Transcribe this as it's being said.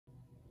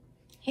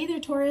Hey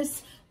there,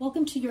 Taurus.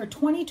 Welcome to your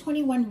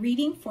 2021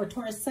 reading for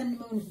Taurus, Sun,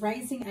 Moon,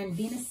 Rising, and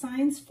Venus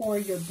signs for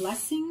your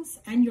blessings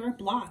and your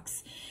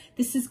blocks.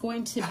 This is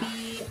going to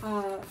be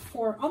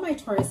for all my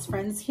Taurus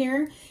friends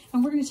here,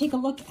 and we're going to take a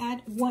look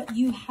at what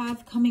you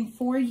have coming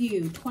for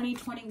you,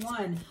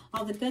 2021.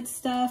 All the good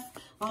stuff,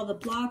 all the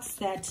blocks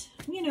that,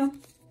 you know,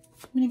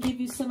 I'm going to give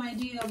you some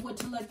idea of what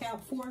to look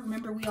out for.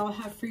 Remember, we all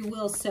have free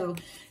will, so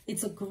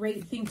it's a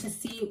great thing to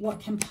see what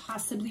can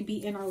possibly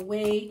be in our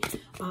way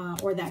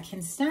or that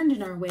can stand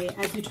in our way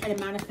as we try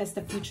to manifest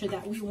the future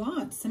that we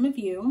want. Some of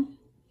you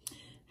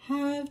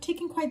have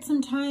taken quite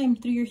some time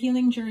through your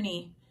healing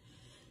journey.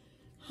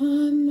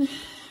 You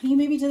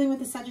may be dealing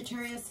with a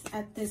Sagittarius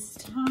at this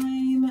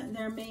time.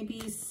 There may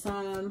be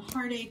some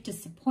heartache,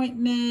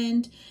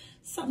 disappointment,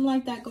 something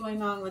like that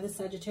going on with a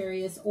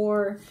Sagittarius,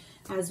 or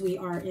as we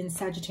are in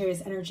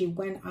Sagittarius energy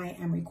when I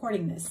am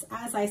recording this.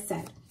 As I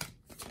said,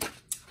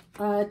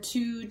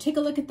 to take a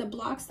look at the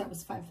blocks, that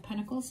was 5 of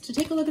Pentacles, to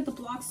take a look at the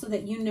blocks so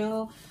that you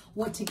know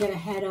what to get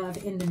ahead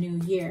of in the new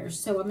year.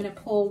 So I'm going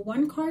to pull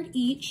one card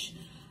each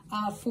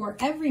for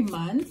every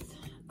month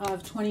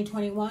of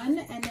 2021,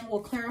 and then we'll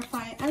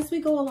clarify as we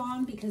go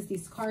along, because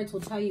these cards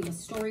will tell you a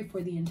story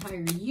for the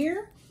entire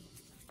year,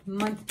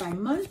 month by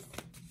month.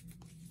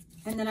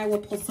 And then I will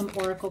pull some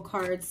oracle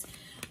cards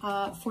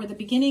for the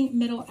beginning,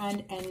 middle,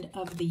 and end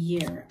of the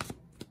year.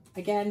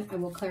 Again, I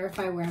will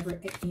clarify wherever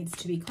it needs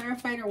to be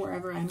clarified or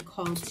wherever I'm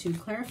called to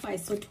clarify.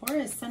 So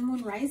Taurus, Sun,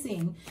 Moon,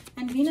 Rising,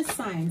 and Venus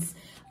signs.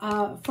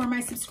 For my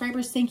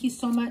subscribers, thank you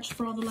so much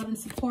for all the love and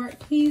support.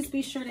 Please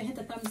be sure to hit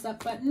the thumbs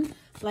up button,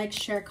 like,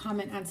 share,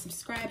 comment, and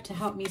subscribe to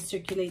help me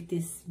circulate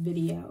this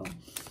video.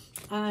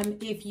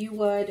 If you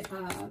would,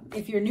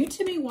 if you're new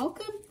to me,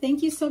 welcome.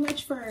 Thank you so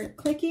much for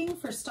clicking,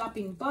 for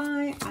stopping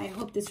by. I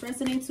hope this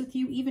resonates with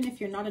you. Even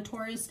if you're not a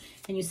Taurus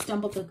and you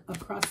stumbled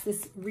across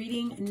this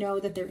reading, know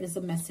that there is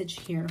a message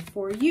here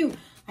for you.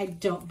 I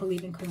don't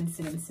believe in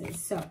coincidences.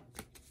 So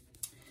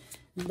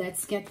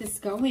let's get this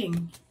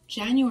going.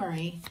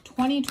 January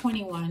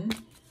 2021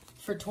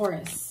 for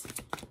Taurus.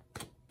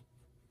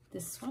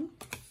 This one.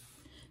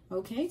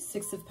 Okay,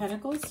 6 of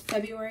Pentacles.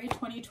 February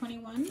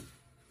 2021.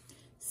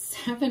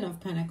 7 of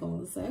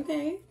Pentacles.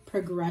 Okay.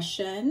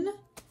 Progression.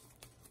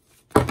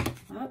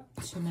 Oh,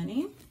 too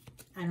many.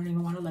 I don't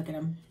even want to look at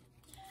them.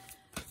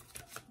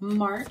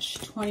 March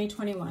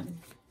 2021.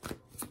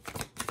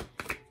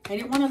 I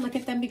didn't want to look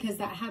at them because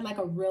that had like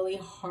a really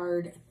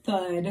hard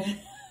thud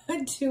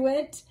to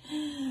it.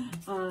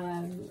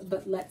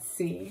 But let's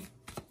see.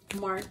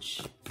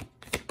 March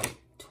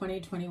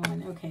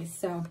 2021. Okay,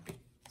 so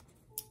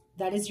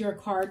that is your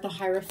card, the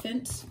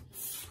Hierophant,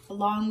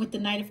 along with the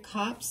Knight of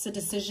Cups, a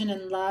decision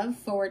in love,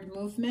 forward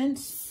movement.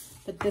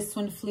 But this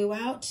one flew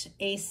out,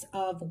 Ace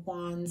of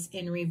Wands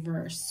in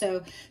reverse.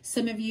 So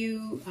some of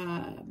you,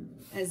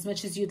 as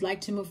much as you'd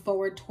like to move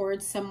forward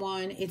towards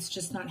someone, it's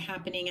just not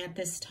happening at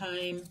this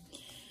time.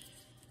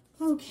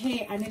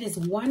 Okay, and it is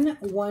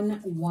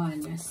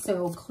 111.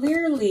 So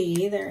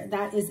clearly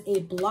that is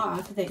a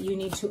block that you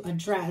need to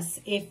address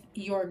if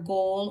your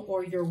goal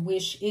or your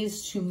wish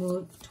is to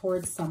move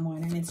towards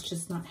someone and it's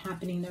just not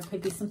happening. There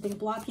could be something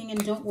blocking,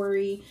 and don't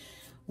worry,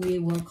 we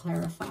will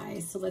clarify.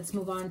 So let's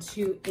move on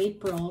to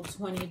April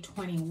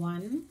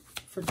 2021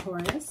 for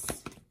Taurus.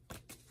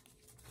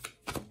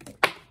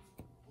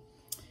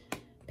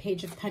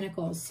 Page of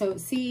Pentacles. So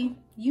see,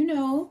 you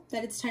know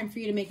that it's time for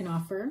you to make an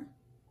offer.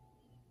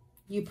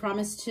 You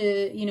promise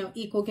to, you know,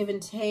 equal give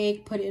and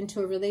take, put it into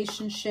a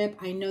relationship.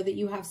 I know that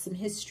you have some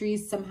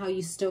histories. Somehow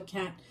you still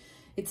can't.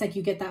 It's like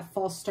you get that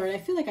false start. I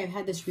feel like I've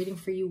had this reading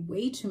for you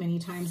way too many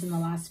times in the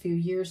last few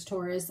years,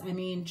 Taurus. I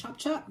mean, chop,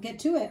 chop, get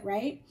to it,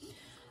 right?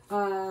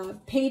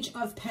 Page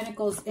of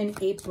Pentacles in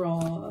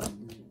April.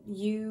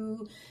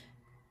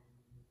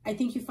 I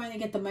think you finally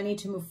get the money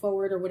to move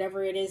forward, or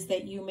whatever it is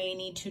that you may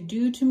need to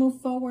do to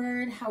move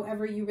forward.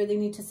 However, you really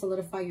need to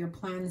solidify your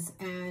plans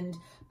and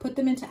put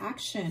them into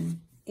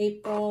action.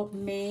 April,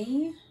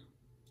 May,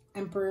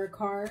 Emperor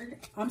card.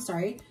 I'm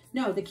sorry.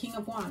 No, the King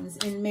of Wands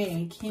in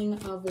May. King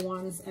of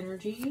Wands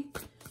energy.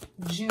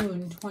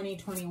 June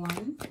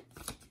 2021.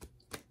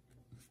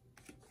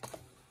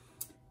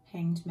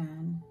 Hanged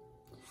Man.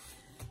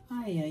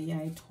 Ay, ay,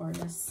 ay,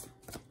 Taurus.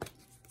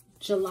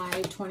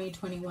 July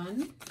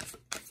 2021.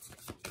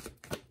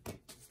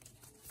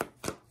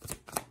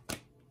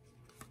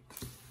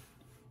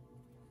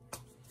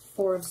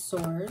 Four of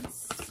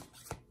Swords.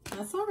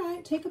 That's all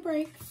right. Take a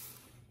break.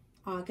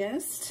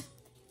 August.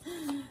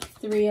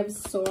 3 of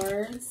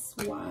Swords.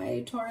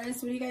 Why,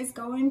 Taurus? What are you guys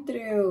going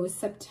through?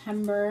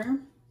 September.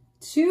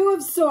 2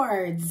 of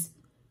Swords.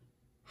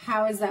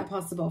 How is that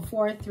possible?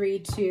 4, 3,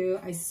 2.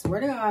 I swear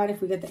to God, if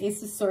we get the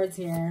Ace of Swords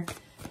here,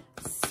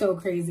 so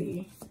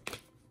crazy.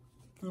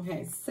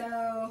 Okay,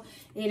 so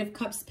 8 of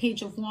Cups,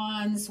 Page of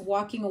Wands,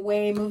 walking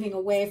away, moving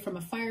away from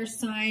a fire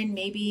sign,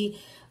 maybe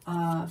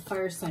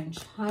fire sign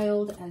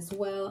child as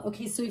well.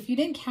 Okay, so if you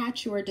didn't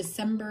catch your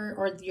December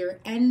or your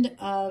end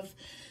of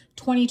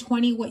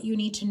 2020, what you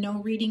need to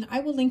know reading,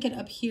 I will link it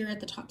up here at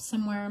the top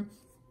somewhere.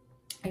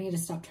 I need to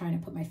stop trying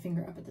to put my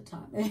finger up at the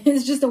top.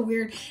 It's just a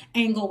weird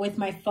angle with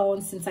my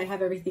phone since I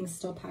have everything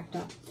still packed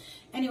up.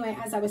 Anyway,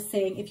 as I was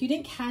saying, if you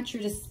didn't catch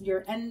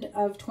your end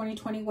of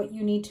 2020, what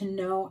you need to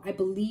know, I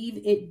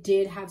believe it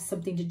did have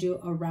something to do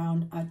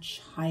around a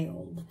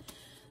child.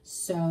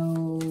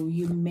 So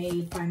you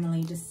may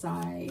finally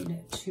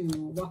decide to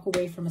walk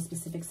away from a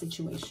specific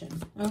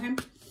situation. Okay.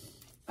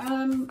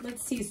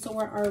 Let's see. So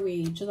where are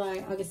we?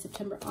 July, August,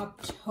 September,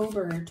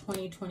 October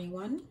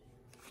 2021.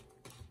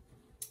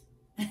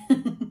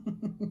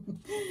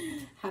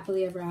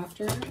 Happily ever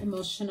after,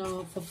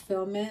 emotional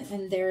fulfillment,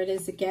 and there it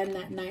is again,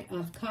 that Knight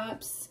of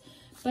Cups.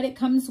 But it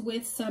comes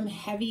with some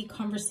heavy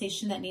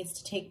conversation that needs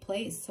to take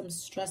place, some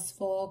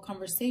stressful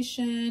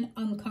conversation,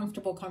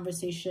 uncomfortable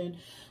conversation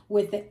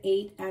with the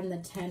 8 and the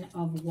 10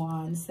 of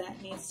Wands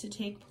that needs to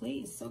take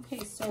place.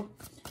 Okay, so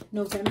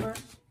November,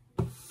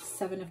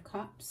 7 of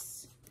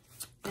Cups,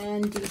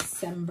 and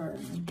December,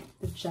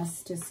 the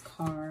Justice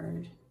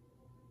card.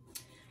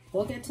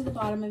 We'll get to the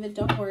bottom of it.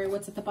 Don't worry.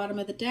 What's at the bottom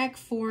of the deck?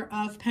 4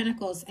 of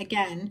Pentacles.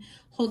 Again,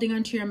 holding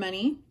on to your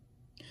money,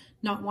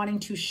 not wanting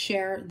to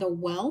share the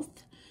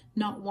wealth,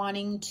 not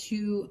wanting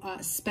to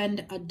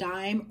spend a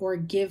dime or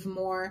give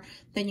more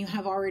than you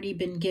have already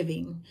been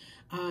giving.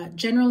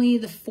 Generally,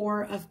 the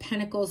 4 of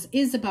Pentacles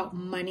is about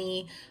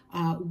money,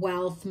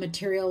 wealth,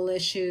 material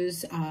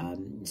issues.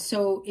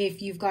 So if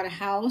you've got a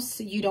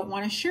house, you don't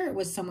want to share it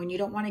with someone. You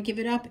don't want to give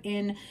it up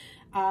in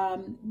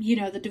you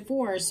know, the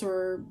divorce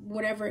or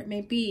whatever it may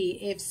be.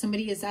 If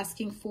somebody is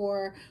asking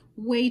for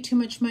way too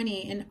much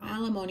money in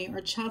alimony or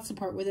child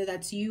support, whether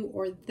that's you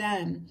or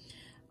them,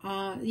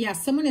 yeah,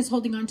 someone is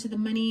holding on to the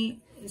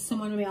money.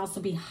 Someone may also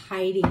be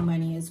hiding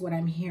money is what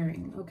I'm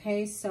hearing.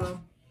 Okay,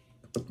 so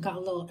got a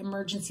little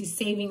emergency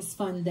savings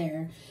fund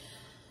there.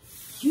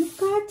 You've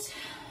got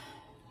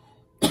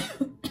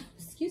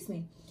excuse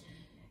me,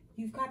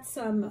 you've got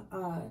some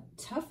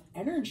tough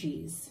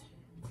energies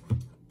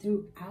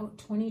throughout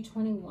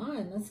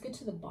 2021. Let's get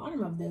to the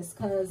bottom of this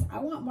because I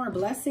want more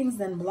blessings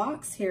than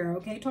blocks here.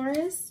 Okay,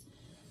 Taurus?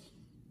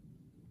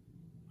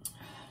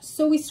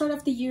 So we start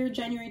off the year,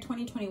 January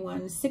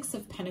 2021, 6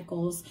 of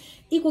Pentacles,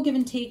 equal give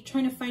and take,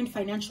 trying to find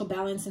financial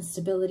balance and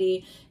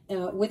stability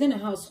within a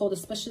household,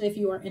 especially if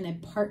you are in a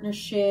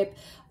partnership.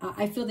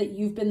 I feel that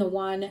you've been the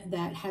one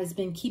that has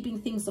been keeping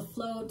things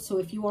afloat. So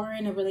if you are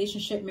in a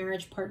relationship,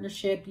 marriage,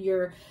 partnership,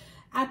 you're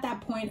at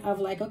that point of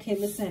like, okay,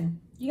 listen,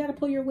 you got to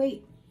pull your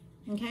weight.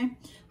 Okay,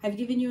 I've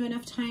given you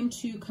enough time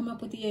to come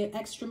up with the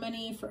extra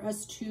money for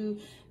us to,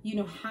 you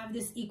know, have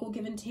this equal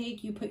give and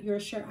take. You put your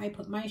share, I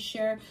put my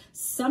share.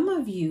 Some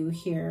of you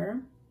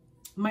here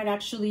might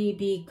actually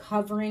be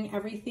covering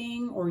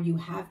everything, or you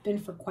have been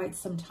for quite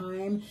some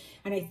time.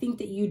 And I think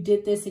that you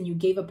did this and you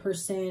gave a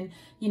person,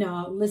 you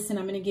know, listen,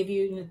 I'm going to give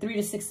you, 3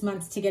 to 6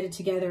 months to get it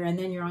together, and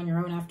then you're on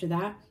your own after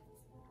that.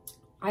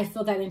 I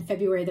feel that in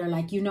February, they're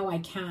like, you know, I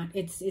can't.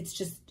 It's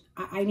just,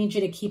 I need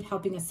you to keep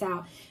helping us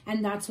out.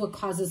 And that's what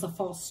causes a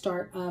false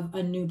start of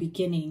a new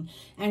beginning.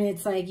 And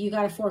it's like, you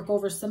got to fork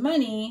over some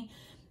money.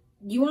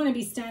 You want to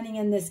be standing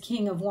in this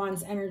King of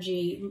Wands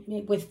energy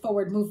with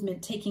forward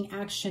movement, taking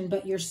action,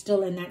 but you're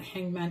still in that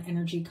Hangman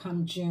energy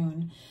come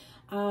June.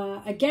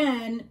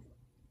 Again,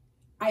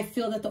 I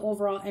feel that the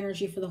overall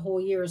energy for the whole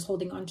year is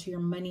holding on to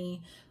your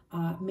money,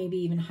 maybe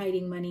even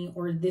hiding money,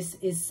 or this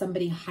is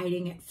somebody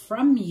hiding it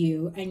from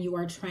you and you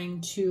are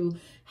trying to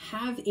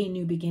have a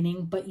new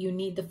beginning, but you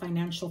need the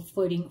financial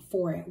footing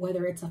for it,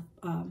 whether it's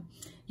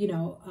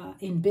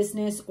in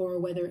business or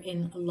whether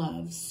in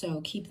love. So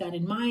keep that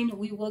in mind.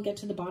 We will get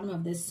to the bottom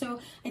of this. So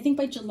I think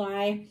by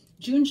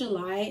June,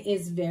 July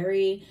is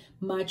very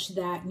much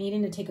that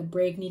needing to take a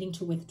break, needing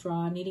to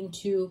withdraw, needing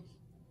to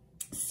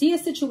see a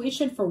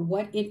situation for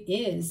what it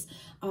is.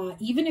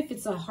 Even if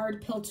it's a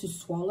hard pill to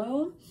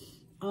swallow,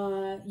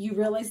 you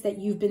realize that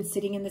you've been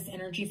sitting in this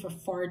energy for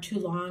far too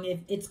long.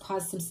 It's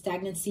caused some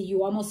stagnancy.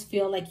 You almost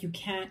feel like you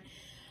can't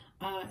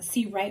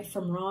see right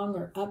from wrong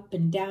or up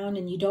and down,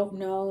 and you don't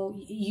know,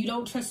 you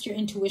don't trust your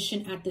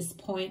intuition at this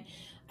point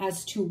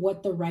as to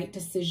what the right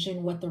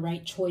decision, what the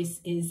right choice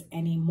is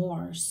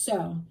anymore.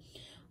 So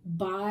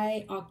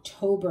by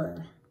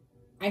October,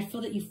 I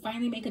feel that you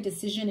finally make a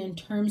decision in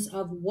terms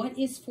of what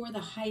is for the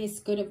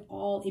highest good of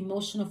all,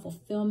 emotional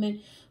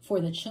fulfillment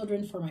for the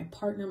children, for my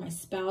partner, my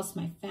spouse,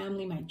 my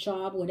family, my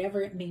job,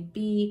 whatever it may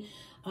be.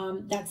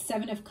 That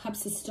 7 of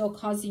Cups is still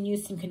causing you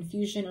some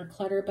confusion or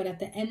clutter, but at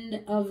the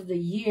end of the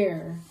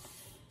year,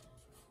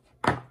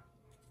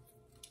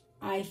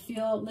 I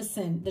feel,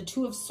 listen, the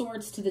 2 of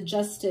Swords to the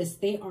Justice,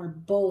 they are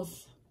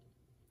both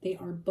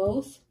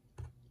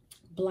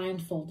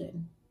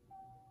blindfolded.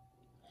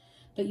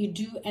 But you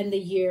do end the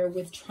year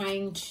with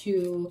trying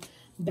to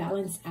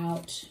balance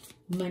out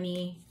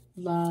money,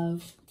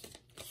 love,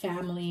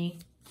 family.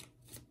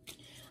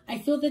 I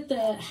feel that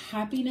the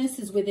happiness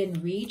is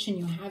within reach and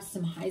you have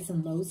some highs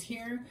and lows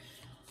here,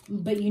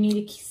 but you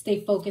need to stay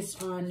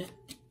focused on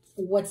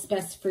what's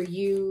best for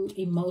you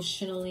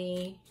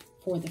emotionally,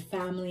 for the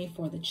family,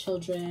 for the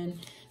children.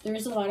 There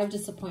is a lot of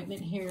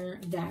disappointment here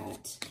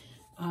that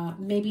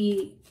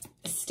maybe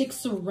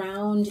sticks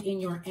around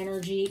in your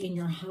energy, in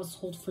your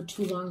household for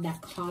too long,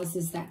 that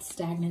causes that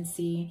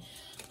stagnancy.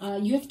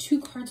 You have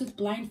 2 cards with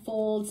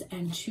blindfolds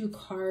and 2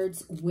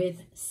 cards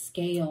with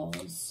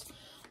scales,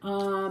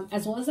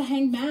 as well as a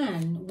Hanged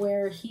Man,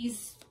 where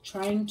he's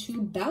trying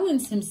to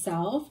balance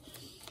himself,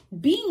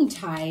 being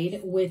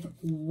tied with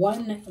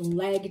one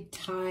leg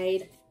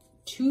tied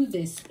to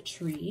this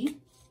tree.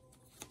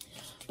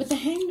 But the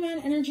Hanged Man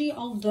energy,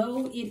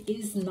 although it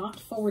is not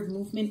forward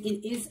movement,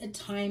 it is a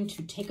time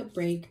to take a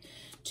break,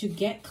 to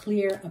get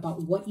clear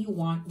about what you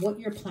want, what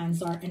your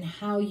plans are, and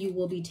how you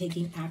will be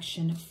taking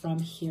action from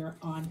here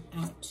on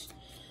out.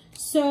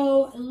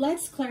 So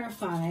let's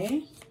clarify.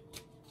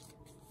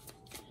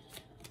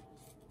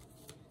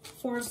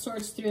 4 of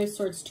Swords, 3 of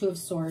Swords, 2 of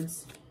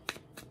Swords.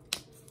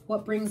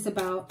 What brings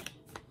about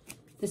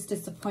this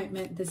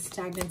disappointment, this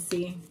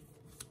stagnancy,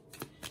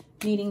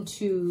 needing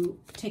to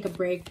take a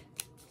break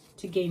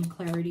to gain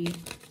clarity?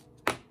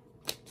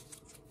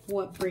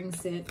 What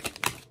brings it?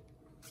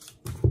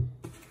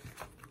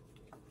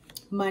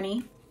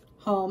 Money,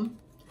 home,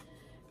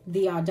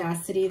 the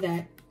audacity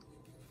that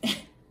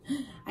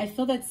I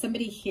feel that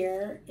somebody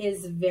here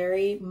is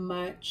very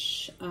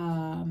much,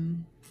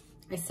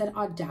 I said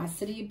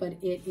audacity, but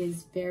it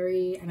is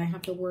very, and I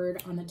have the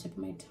word on the tip of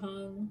my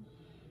tongue.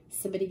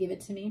 Somebody give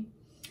it to me.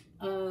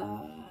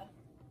 The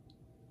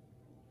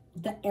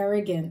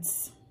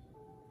arrogance.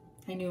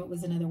 I knew it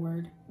was another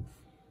word.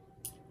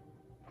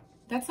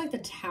 That's like the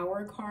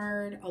Tower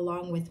card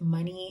along with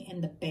money in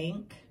the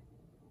bank.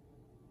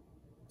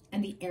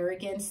 And the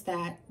arrogance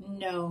that,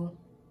 no,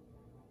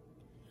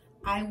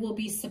 I will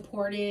be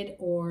supported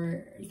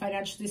or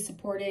financially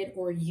supported,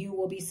 or you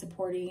will be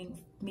supporting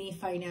me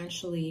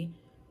financially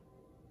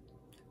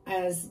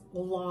as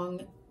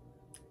long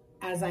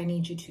as I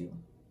need you to.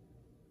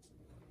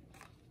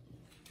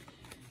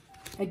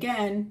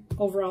 Again,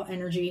 overall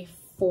energy,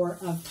 4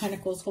 of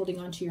Pentacles, holding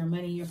on to your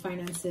money, your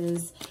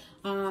finances.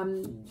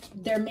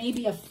 There may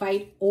be a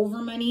fight over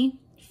money,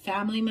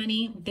 family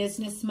money,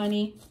 business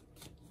money,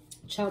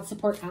 child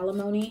support,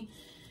 alimony.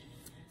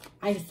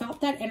 I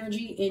felt that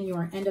energy in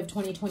your end of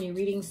 2020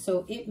 reading,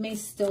 so it may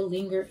still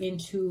linger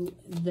into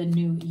the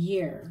new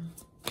year,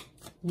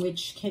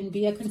 which can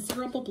be a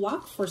considerable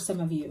block for some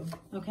of you,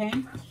 okay?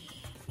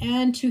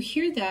 And to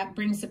hear that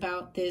brings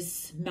about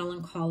this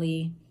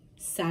melancholy,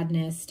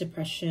 sadness,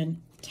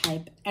 depression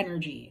type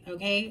energy,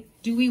 okay?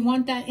 Do we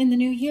want that in the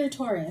new year,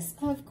 Taurus?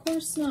 Of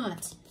course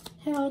not.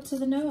 Hell to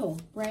the no,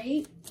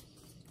 right?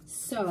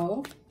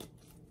 So,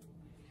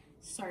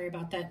 sorry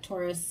about that,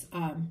 Taurus.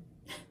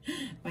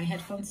 My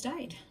headphones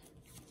died.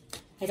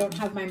 I don't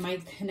have my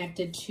mic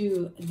connected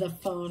to the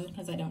phone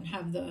because I don't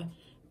have the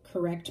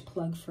correct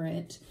plug for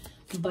it.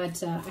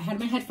 But I had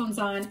my headphones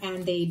on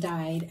and they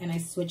died, and I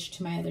switched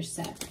to my other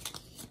set.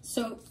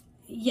 So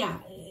yeah,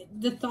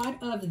 the thought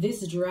of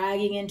this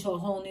dragging into a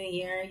whole new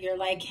year, you're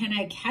like, can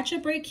I catch a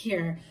break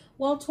here?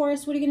 Well,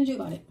 Taurus, what are you going to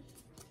do about it?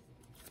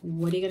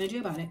 What are you going to do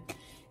about it?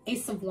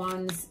 Ace of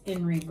Wands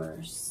in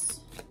reverse.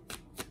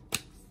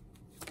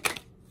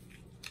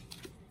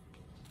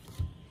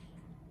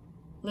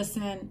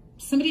 Listen,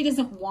 somebody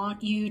doesn't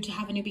want you to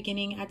have a new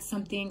beginning at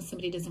something.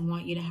 Somebody doesn't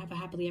want you to have a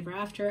happily ever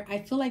after. I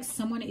feel like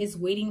someone is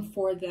waiting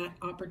for that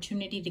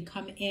opportunity to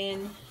come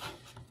in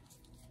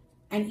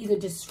and either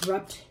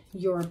disrupt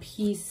your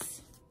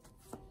peace.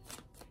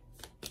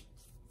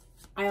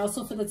 I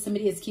also feel that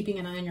somebody is keeping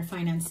an eye on your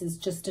finances.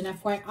 Just an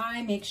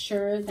FYI, make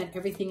sure that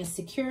everything is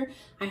secure.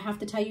 I have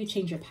to tell you,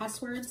 change your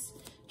passwords,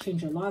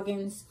 change your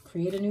logins,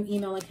 create a new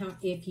email account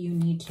if you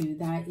need to.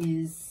 That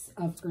is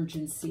of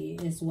urgency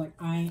is what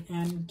I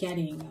am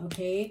getting,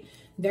 okay?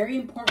 Very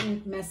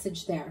important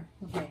message there.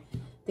 Okay,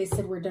 they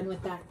said we're done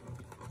with that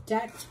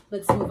deck.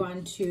 Let's move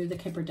on to the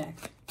Kipper deck.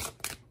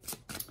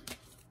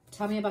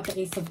 Tell me about the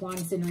Ace of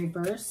Wands in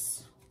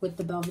reverse with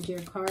the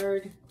Belvedere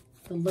card,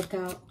 the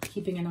lookout,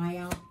 keeping an eye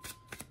out.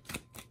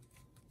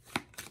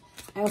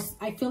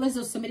 I feel as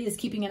though somebody is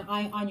keeping an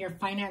eye on your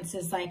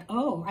finances, like,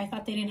 oh, I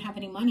thought they didn't have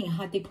any money.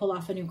 How'd they pull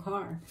off a new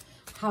car?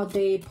 How'd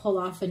they pull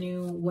off a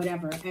new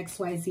whatever,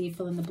 XYZ,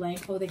 fill in the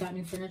blank. Oh, they got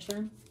new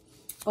furniture.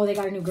 Oh, they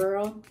got a new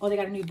girl. Oh, they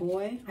got a new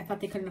boy. I thought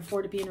they couldn't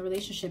afford to be in a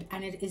relationship.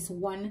 And it is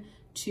 1,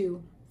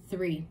 2,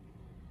 3.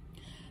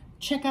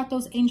 Check out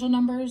those angel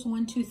numbers,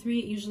 1, 2, 3.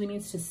 It usually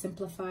means to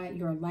simplify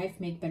your life,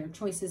 make better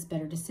choices,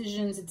 better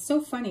decisions. It's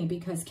so funny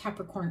because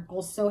Capricorn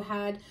also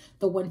had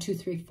the 1, 2,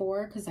 3,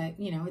 4 because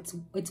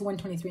it's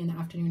 1:23 in the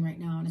afternoon right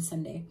now on a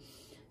Sunday.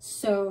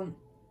 So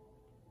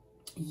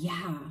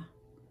yeah,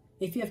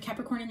 if you have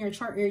Capricorn in your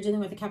chart or you're dealing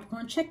with a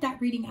Capricorn, check that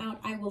reading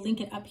out. I will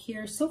link it up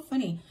here. So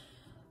funny.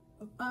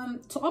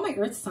 To all my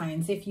earth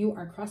signs, if you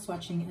are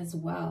cross-watching as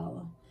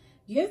well,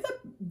 you have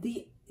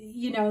the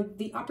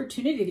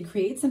opportunity to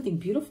create something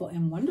beautiful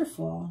and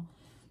wonderful.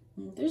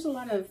 There's a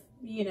lot of,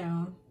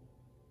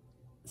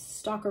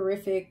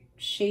 stalkerific,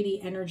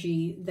 shady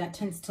energy that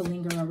tends to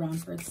linger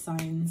around earth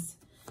signs.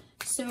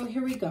 So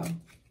here we go.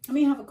 Let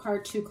me have a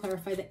card to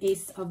clarify the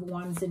Ace of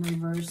Wands in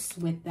reverse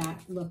with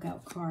that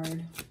lookout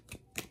card.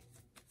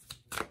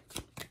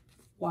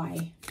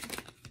 Why?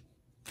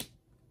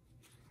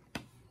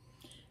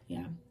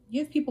 Yeah.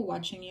 You have people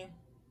watching you.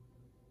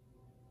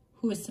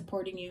 Who is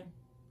supporting you?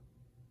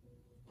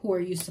 Who are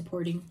you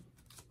supporting?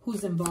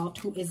 Who's involved?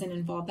 Who isn't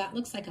involved? That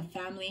looks like a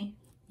family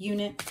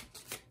unit.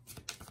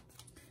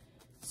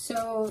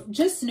 So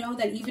just know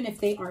that even if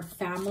they are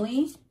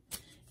family,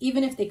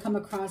 even if they come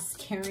across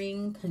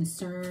caring,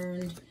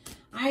 concerned,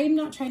 I'm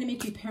not trying to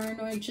make you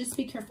paranoid. Just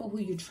be careful who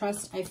you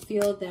trust. I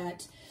feel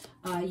that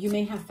you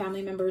may have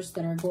family members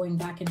that are going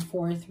back and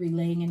forth,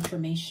 relaying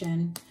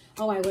information.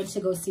 Oh, I went to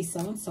go see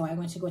so-and-so. I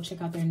went to go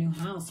check out their new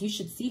house. You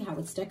should see how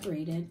it's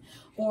decorated.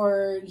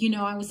 Or, you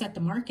know, I was at the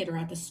market or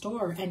at the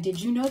store. And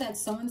did you know that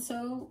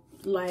so-and-so,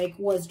 like,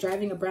 was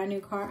driving a brand new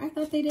car? I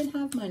thought they didn't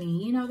have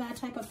money. You know, that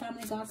type of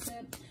family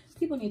gossip.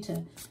 People need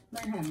to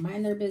learn how to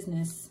mind their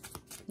business.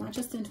 Not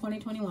just in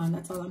 2021.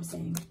 That's all I'm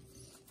saying.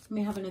 Let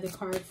me have another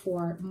card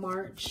for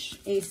March.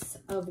 Ace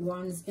of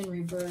Wands in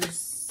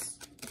reverse.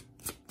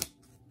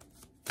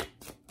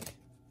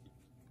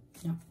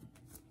 No.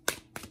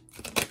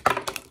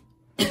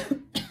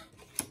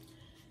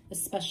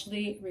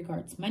 Especially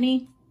regards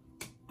money,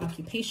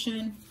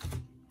 occupation.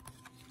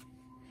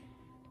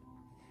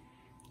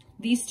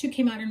 These two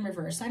came out in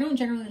reverse. I don't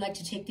generally like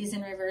to take these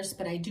in reverse,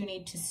 but I do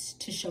need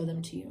to show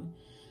them to you.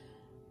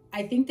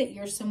 I think that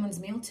you're someone's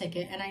meal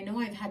ticket, and I know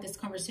I've had this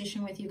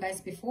conversation with you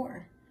guys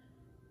before.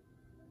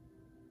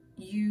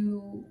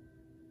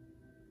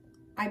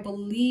 I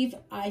believe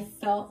I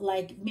felt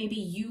like maybe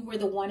you were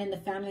the one in the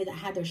family that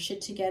had their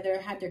shit together,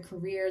 had their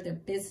career, their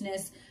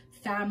business,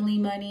 family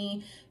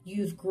money.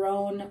 You've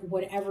grown,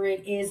 whatever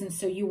it is, and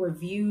so you were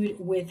viewed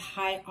with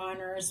high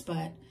honors,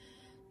 but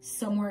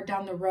somewhere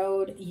down the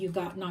road, you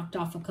got knocked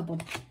off a couple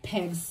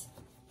pegs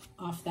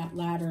off that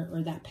ladder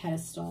or that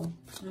pedestal.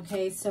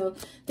 Okay, so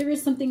there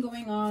is something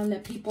going on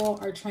that people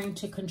are trying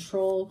to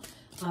control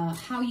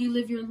how you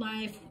live your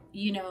life,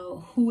 you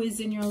know, who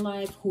is in your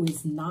life, who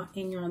is not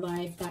in your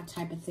life, that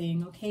type of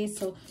thing. Okay,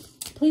 so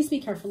please be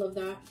careful of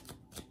that.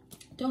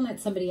 Don't let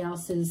somebody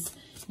else's,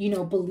 you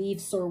know,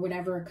 beliefs or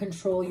whatever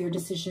control your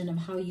decision of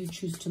how you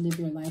choose to live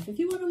your life. If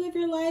you want to live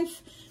your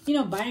life, you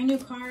know, buying new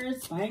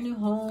cars, buying new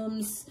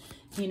homes,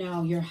 you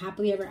know, you're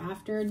happily ever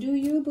after, do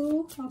you,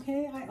 boo?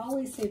 Okay, I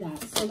always say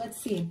that. So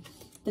let's see.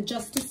 The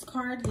Justice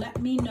card,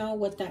 let me know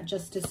what that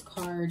Justice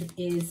card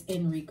is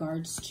in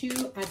regards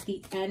to at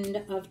the end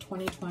of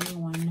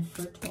 2021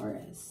 for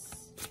Taurus.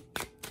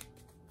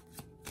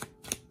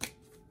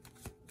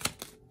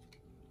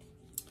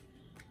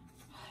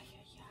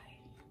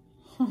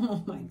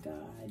 Oh my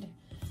God.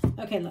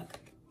 Okay, look.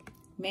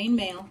 Main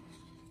male,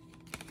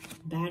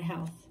 bad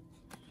health,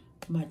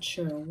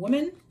 mature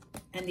woman,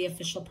 and the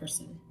official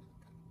person.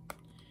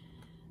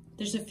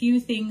 There's a few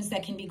things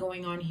that can be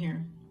going on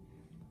here.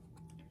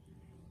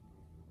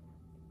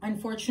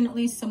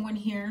 Unfortunately, someone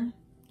here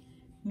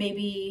may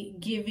be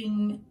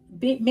given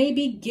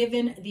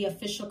the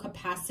official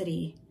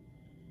capacity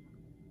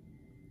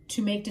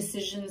to make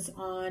decisions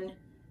on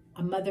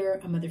a mother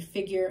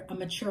figure, a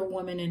mature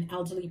woman, an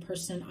elderly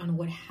person on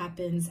what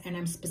happens. And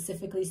I'm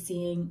specifically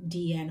seeing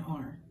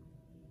DNR.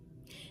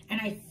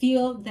 And I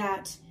feel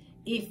that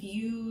if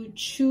you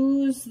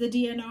choose the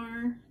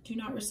DNR, do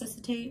not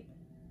resuscitate.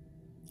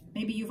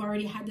 Maybe you've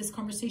already had this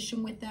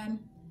conversation with them.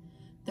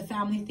 The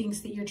family thinks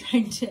that you're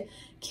trying to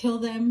kill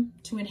them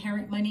to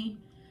inherit money.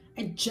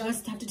 I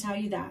just have to tell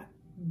you that.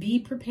 Be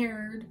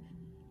prepared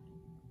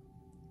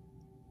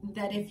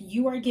that if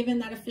you are given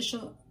that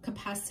official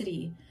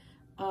capacity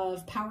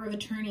of power of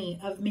attorney,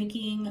 of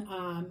making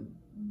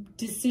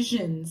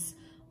decisions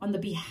on the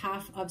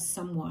behalf of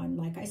someone,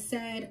 like I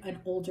said, an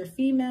older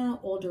female,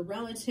 older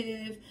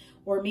relative,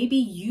 or maybe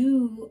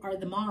you are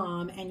the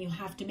mom and you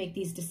have to make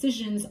these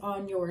decisions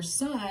on your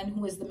son,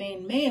 who is the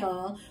main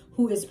male,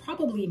 who is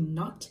probably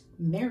not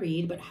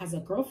married but has a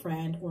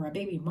girlfriend or a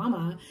baby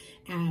mama,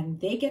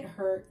 and they get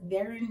hurt.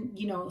 They're in,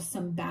 you know,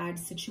 some bad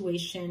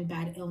situation,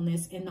 bad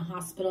illness in the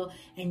hospital,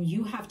 and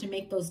you have to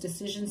make those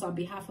decisions on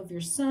behalf of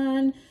your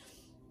son.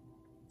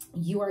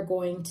 You are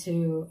going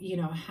to, you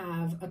know,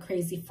 have a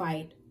crazy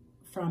fight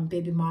from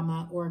baby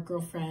mama or a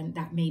girlfriend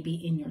that may be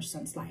in your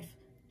son's life.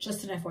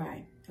 Just an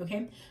FYI,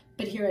 okay?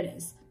 But here it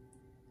is.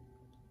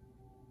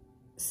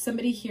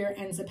 Somebody here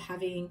ends up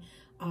having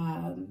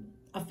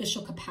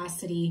official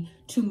capacity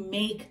to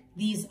make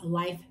these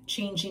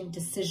life-changing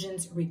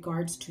decisions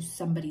regards to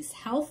somebody's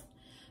health,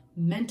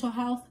 mental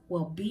health,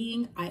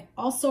 well-being. I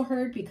also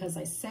heard, because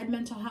I said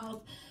mental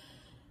health,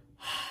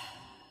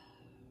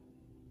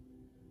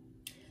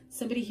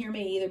 somebody here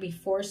may either be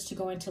forced to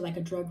go into like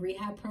a drug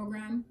rehab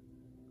program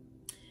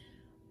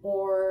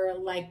or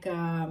like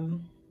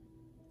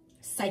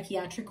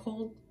psychiatric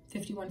hold,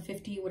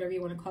 5150, whatever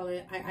you want to call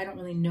it. I don't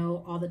really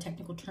know all the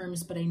technical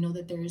terms, but I know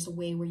that there is a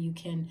way where you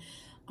can,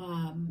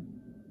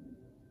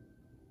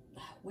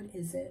 what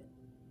is it?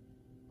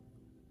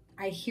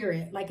 I hear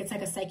it like it's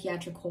like a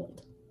psychiatric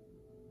hold.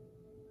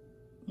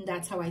 And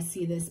that's how I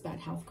see this bad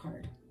health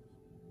card.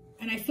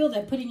 And I feel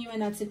that putting you in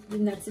that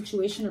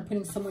situation, or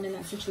putting someone in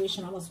that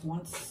situation,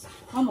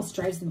 almost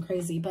drives them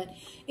crazy. But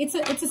it's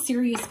a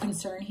serious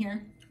concern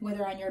here,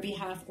 whether on your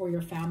behalf or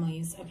your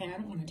family's. Okay, I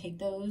don't want to take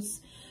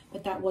those.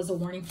 but that was a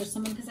warning for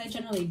someone because I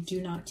generally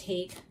do not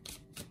take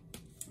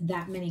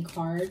that many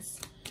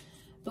cards.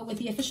 But with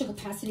the official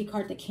capacity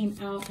card that came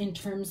out in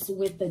terms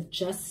with the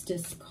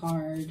justice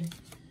card,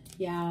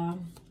 yeah,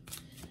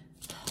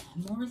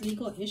 more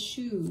legal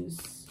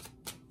issues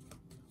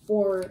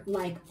or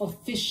like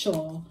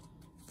official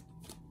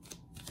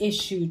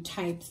issue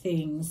type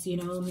things, you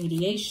know,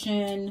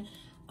 mediation,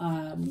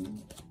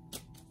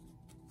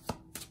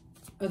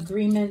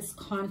 agreements,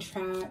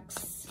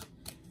 contracts,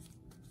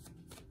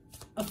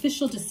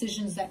 official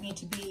decisions that need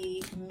to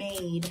be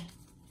made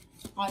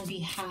on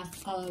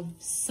behalf of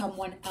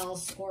someone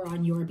else or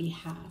on your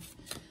behalf.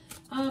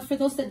 For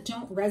those that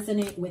don't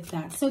resonate with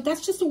that. So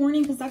that's just a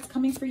warning because that's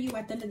coming for you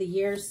at the end of the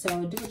year.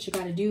 So do what you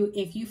got to do.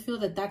 If you feel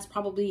that that's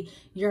probably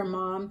your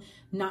mom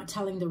not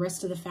telling the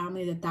rest of the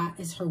family that that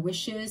is her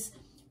wishes,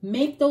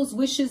 make those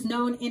wishes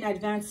known in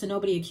advance so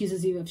nobody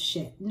accuses you of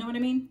shit. You know what I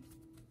mean?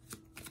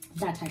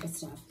 That type of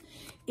stuff.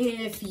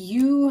 If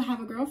you have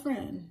a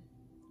girlfriend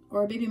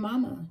or a baby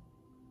mama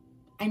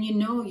and you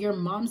know your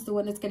mom's the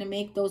one that's going to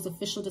make those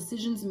official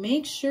decisions,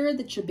 make sure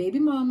that your baby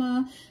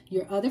mama,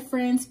 your other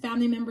friends,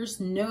 family members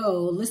know,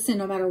 listen,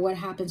 no matter what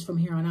happens from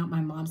here on out, my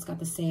mom's got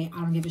to say,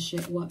 I don't give a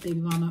shit what baby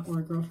mama or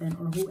a girlfriend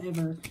or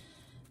whoever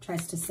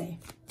tries to say,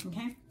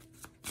 okay?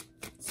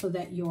 So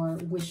that your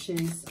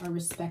wishes are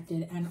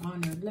respected and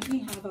honored. Let me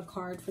have a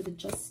card for the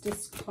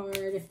Justice card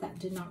if that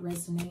did not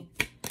resonate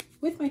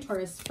with my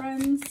Taurus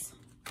friends.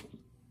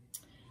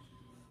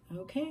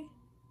 Okay.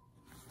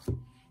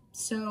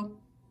 So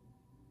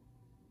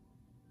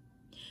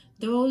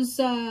those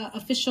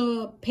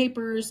official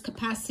papers,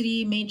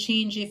 capacity may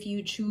change if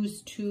you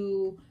choose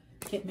to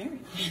get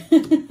married.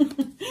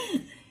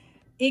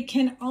 It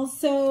can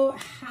also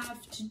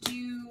have to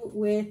do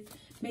with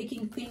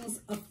making things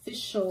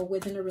official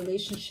within a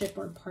relationship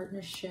or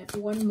partnership.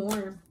 One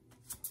more.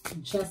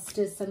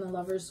 Justice and the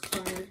Lover's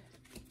card.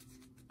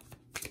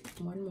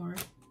 One more.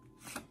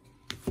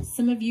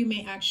 Some of you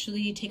may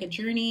actually take a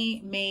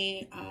journey,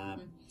 may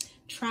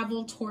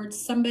travel towards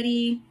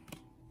somebody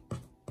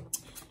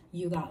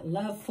you got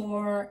love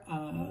for,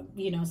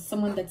 you know,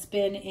 someone that's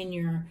been in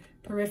your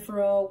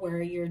peripheral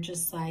where you're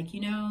just like, you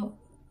know,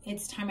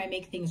 it's time I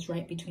make things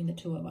right between the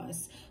two of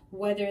us.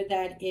 Whether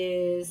that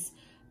is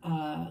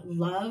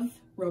love,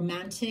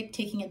 romantic,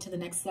 taking it to the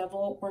next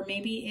level, or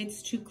maybe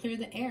it's to clear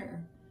the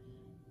air.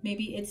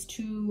 Maybe it's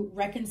to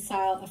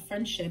reconcile a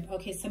friendship.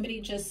 Okay,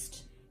 somebody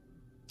just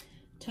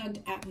tugged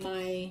at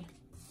my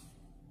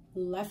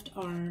left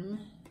arm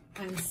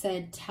and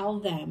said, tell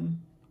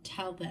them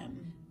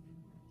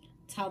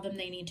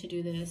they need to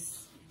do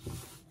this.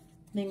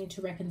 They need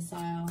to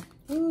reconcile.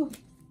 Ooh.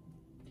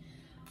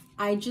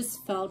 I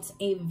just felt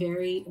a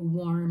very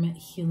warm,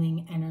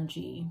 healing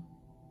energy.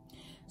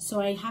 So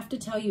I have to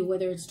tell you,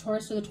 whether it's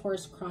Taurus or the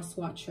Taurus cross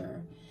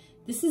watcher,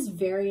 this is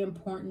very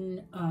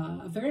important,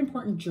 a very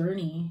important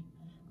journey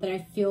that I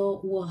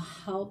feel will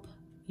help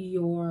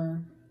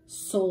your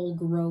soul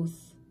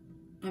growth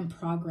and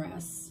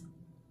progress.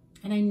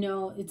 And I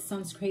know it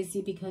sounds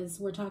crazy because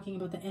we're talking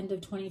about the end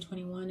of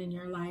 2021 and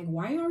you're like,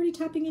 why are you already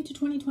tapping into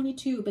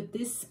 2022? But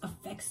this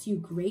affects you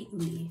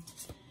greatly.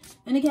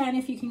 And again,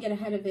 if you can get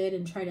ahead of it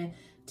and try to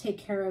take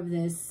care of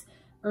this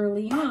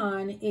early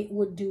on, it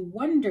would do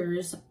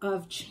wonders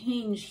of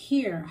change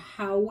here.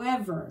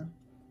 However,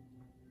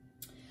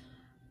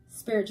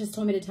 Spirit just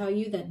told me to tell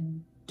you that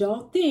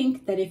don't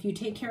think that if you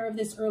take care of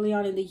this early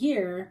on in the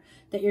year,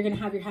 that you're going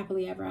to have your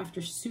happily ever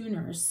after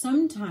sooner.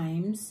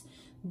 Sometimes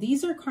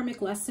these are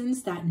karmic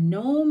lessons that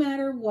no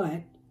matter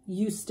what,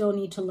 you still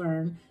need to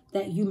learn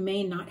that you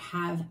may not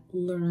have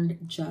learned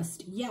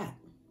just yet.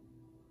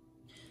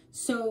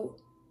 So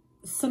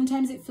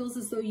sometimes it feels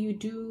as though you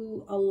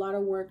do a lot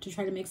of work to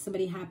try to make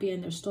somebody happy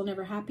and they're still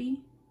never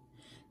happy.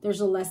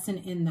 There's a lesson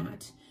in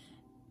that.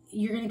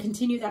 You're going to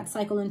continue that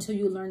cycle until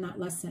you learn that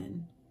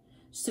lesson.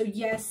 So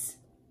yes,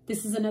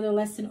 this is another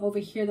lesson over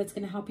here that's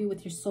going to help you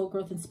with your soul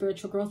growth and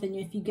spiritual growth. And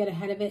if you get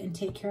ahead of it and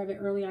take care of it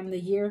early on in the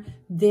year,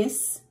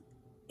 this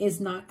is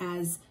not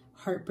as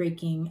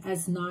heartbreaking,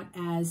 as not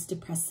as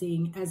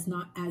depressing, as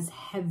not as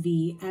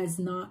heavy, as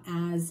not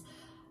as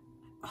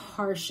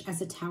harsh as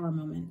a tower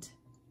moment.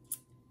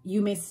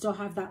 You may still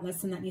have that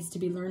lesson that needs to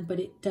be learned, but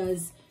it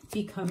does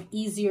become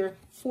easier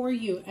for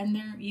you. And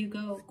there you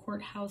go,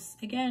 courthouse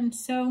again.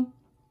 So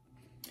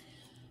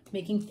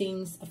making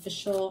things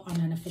official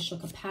on an official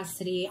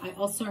capacity. I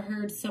also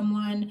heard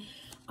someone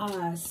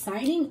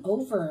signing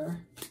over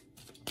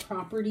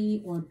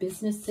property or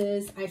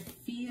businesses. I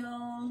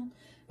feel,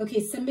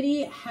 okay,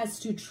 somebody has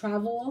to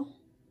travel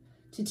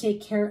to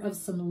take care of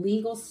some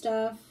legal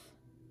stuff.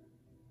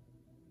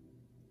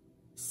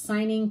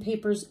 Signing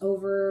papers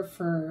over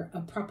for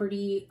a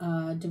property,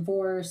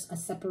 divorce, a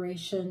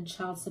separation,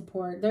 child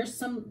support. There's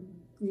some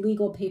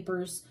legal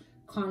papers,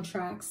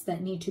 contracts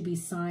that need to be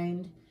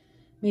signed.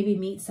 Maybe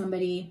meet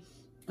somebody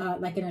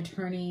like an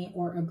attorney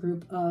or a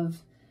group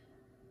of,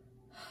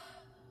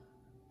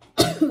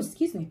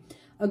 excuse me,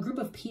 a group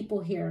of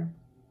people here.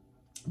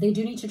 They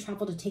do need to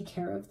travel to take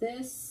care of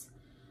this.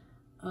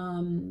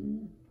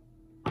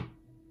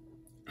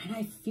 And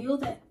I feel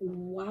that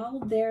while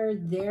they're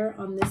there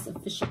on this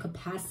official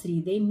capacity,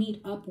 they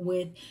meet up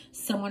with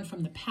someone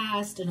from the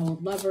past, an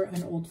old lover,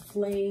 an old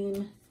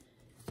flame.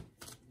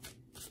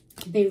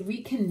 They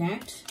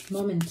reconnect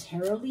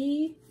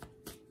momentarily,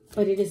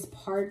 but it is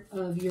part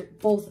of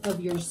both of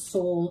your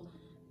soul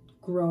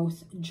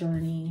growth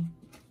journey.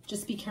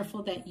 Just be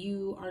careful that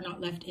you are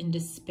not left in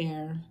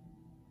despair,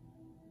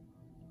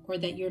 or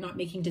that you're not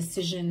making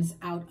decisions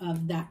out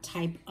of that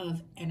type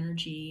of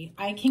energy.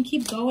 I can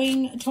keep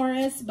going,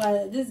 Taurus,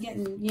 but this is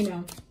getting, you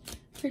know,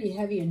 pretty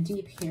heavy and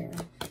deep here.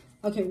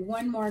 Okay,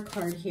 one more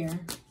card here.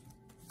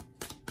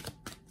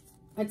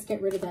 Let's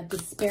get rid of that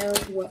despair.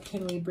 What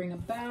can we bring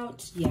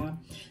about? Yeah.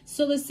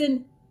 So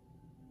listen,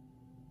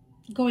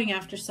 going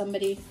after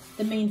somebody,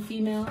 the main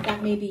female,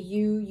 that may be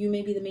you. You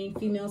may be the main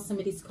female.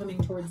 Somebody's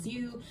coming towards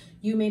you.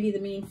 You may be the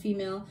main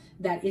female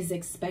that is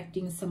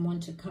expecting someone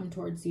to come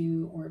towards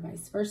you, or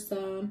vice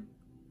versa.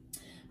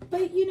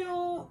 But, you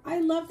know, I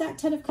love that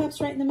 10 of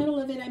Cups right in the middle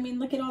of it. I mean,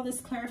 look at all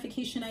this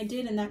clarification I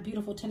did, and that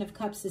beautiful 10 of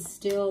Cups is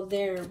still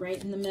there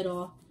right in the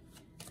middle.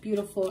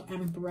 Beautiful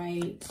and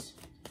bright.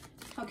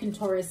 How can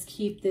Taurus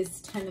keep this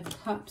 10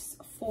 of Cups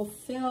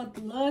fulfilled?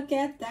 Look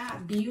at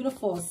that.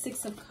 Beautiful.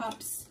 6 of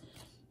Cups.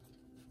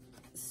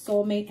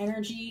 Soulmate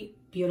energy.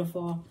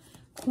 Beautiful.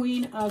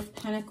 Queen of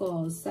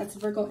Pentacles. That's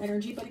Virgo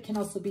energy, but it can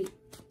also be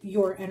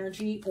your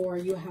energy, or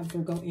you have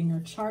Virgo in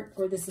your chart,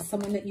 or this is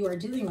someone that you are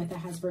dealing with that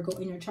has Virgo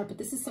in your chart, but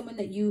this is someone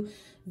that you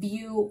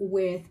view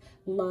with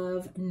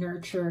love,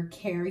 nurture,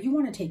 care. You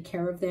want to take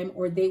care of them,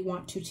 or they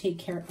want to take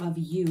care of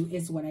you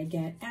is what I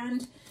get.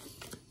 And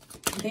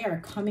they are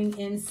coming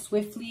in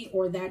swiftly,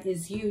 or that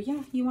is you.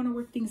 Yeah, you want to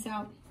work things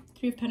out.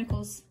 3 of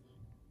Pentacles.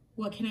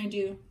 What can I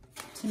do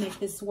to make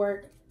this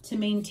work? To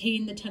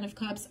maintain the 10 of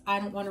Cups. I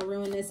don't want to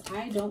ruin this.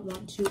 I don't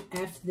want to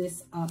F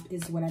this up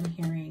is what I'm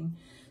hearing.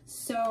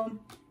 So,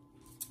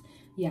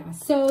 yeah.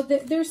 So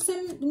there's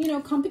some, you know,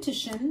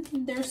 competition.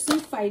 There's some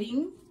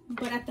fighting.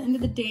 But at the end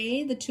of the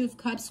day, the 2 of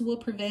Cups will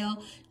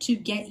prevail to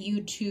get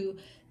you to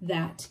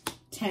that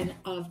 10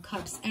 of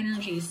Cups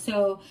energy.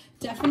 So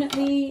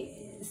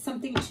definitely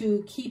something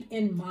to keep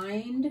in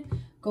mind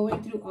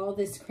going through all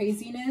this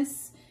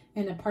craziness.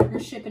 In a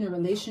partnership, in a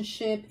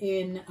relationship,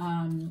 in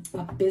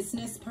a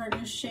business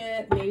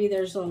partnership. Maybe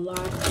there's a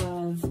lot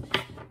of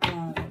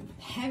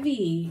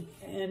heavy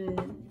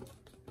and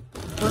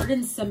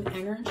burdensome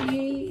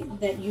energy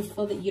that you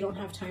feel that you don't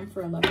have time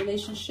for a love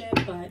relationship,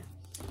 but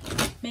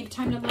make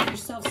time to love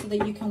yourself so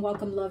that you can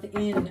welcome love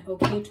in,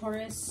 okay,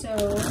 Taurus? So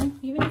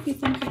even if you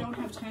think you don't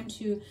have time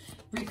to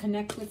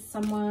reconnect with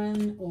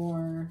someone,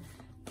 or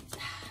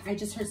I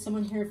just heard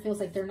someone here feels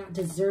like they're not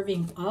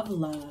deserving of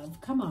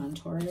love. Come on,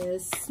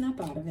 Taurus.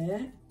 Snap out of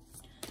it.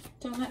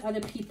 Don't let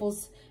other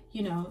people's,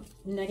 you know,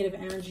 negative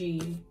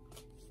energy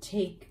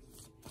take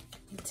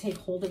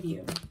hold of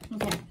you.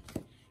 Okay.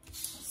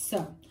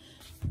 So,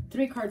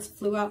 3 cards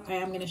flew out. I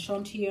am going to show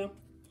them to you.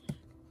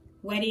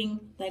 Wedding,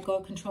 let go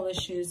of control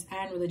issues,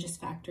 and religious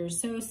factors.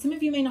 So some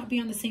of you may not be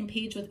on the same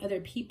page with other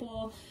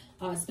people,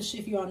 especially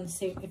if you're on the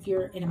same, if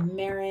you're in a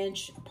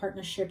marriage, a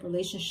partnership,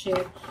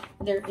 relationship.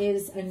 There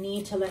is a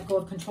need to let go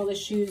of control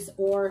issues,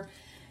 or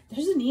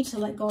there's a need to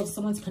let go of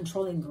someone's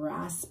controlling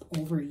grasp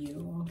over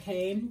you.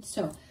 Okay,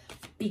 so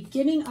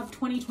beginning of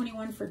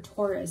 2021 for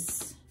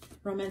Taurus.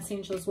 Romance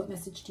angels, what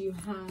message do you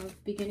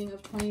have? Beginning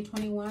of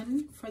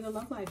 2021 for the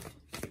love life.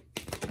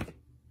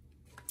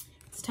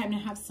 It's time to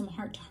have some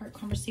heart-to-heart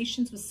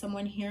conversations with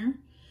someone here.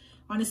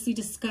 Honestly,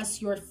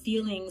 discuss your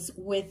feelings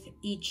with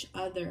each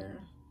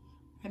other.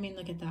 I mean,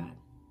 look at that.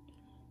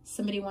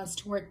 Somebody wants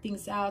to work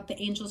things out.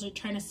 The angels are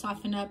trying to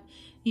soften up,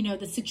 you know,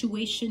 the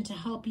situation to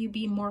help you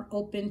be more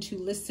open to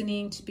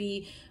listening, to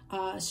be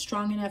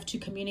strong enough to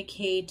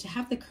communicate, to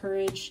have the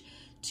courage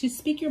to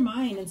speak your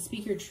mind and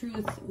speak your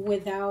truth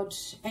without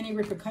any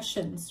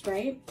repercussions,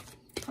 right?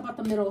 How about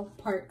the middle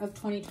part of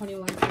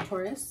 2021 for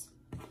Taurus?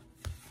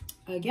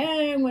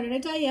 Again, what did I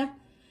tell you?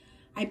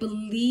 I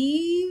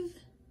believe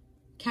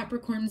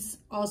Capricorns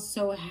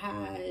also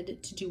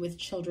had to do with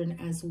children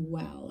as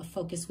well, a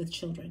focus with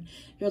children.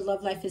 Your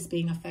love life is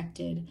being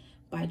affected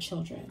by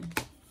children.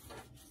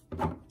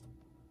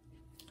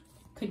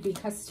 Could be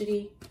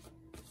custody,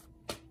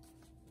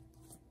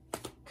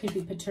 could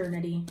be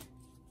paternity,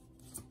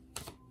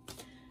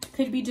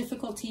 could be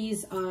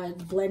difficulties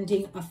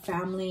blending a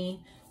family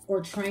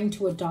or trying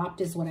to adopt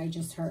is what I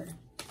just heard.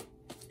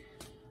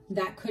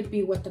 That could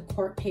be what the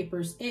court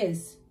papers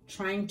is,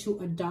 trying to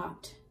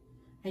adopt.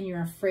 And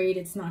you're afraid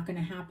it's not going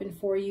to happen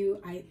for you.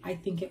 I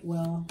think it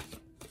will.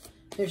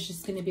 There's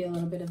just going to be a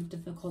little bit of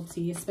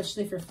difficulty,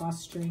 especially if you're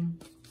fostering.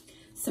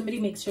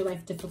 Somebody makes your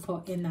life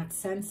difficult in that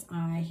sense.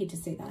 I hate to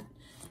say that,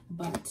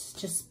 but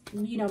just,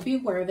 you know, be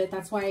aware of it.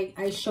 That's why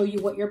I show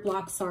you what your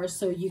blocks are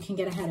so you can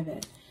get ahead of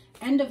it.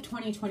 End of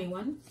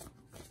 2021.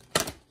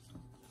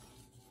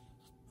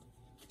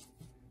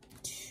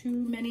 Too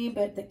many,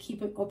 but that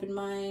keep an open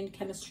mind,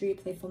 chemistry,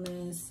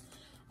 playfulness,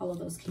 all of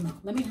those came out.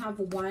 Let me have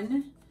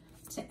one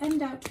to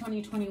end out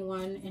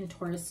 2021 in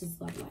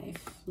Taurus's love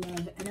life.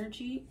 Love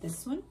energy,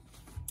 this one.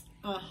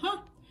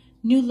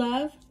 new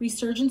love,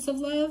 resurgence of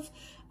love.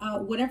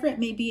 Whatever it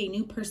may be, a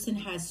new person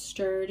has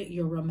stirred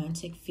your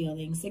romantic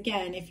feelings.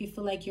 Again, if you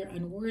feel like you're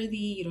unworthy,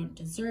 you don't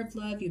deserve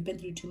love, you've been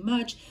through too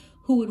much,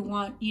 who would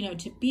want, you know,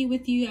 to be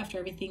with you after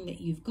everything that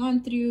you've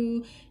gone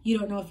through, you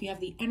don't know if you have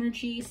the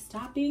energy,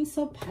 stop being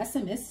so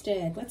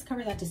pessimistic. Let's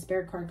cover that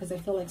despair card, because I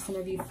feel like some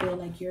of you feel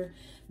like you're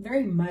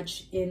very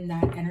much in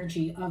that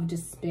energy of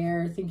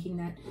despair, thinking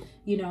that,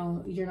 you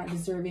know, you're not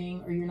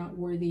deserving or you're not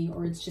worthy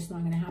or it's just not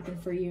going to happen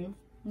for you.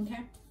 Okay,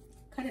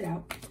 cut it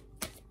out.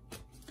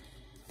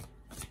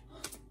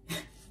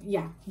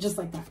 Yeah, just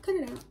like that. Cut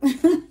it out.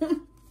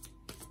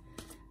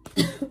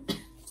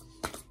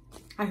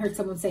 I heard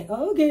someone say,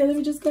 oh, okay, let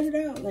me just cut it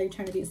out. Like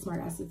trying to be a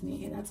smart ass with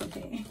me. That's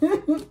okay.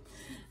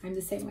 I'm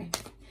the same way.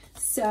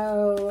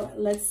 So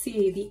let's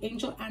see the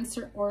Angel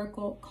Answer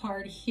Oracle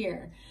card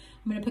here.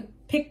 I'm going to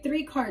pick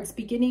 3 cards,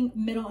 beginning,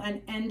 middle,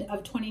 and end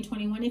of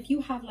 2021. If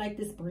you have like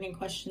this burning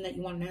question that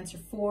you want an answer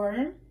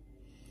for,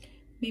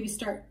 maybe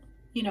start,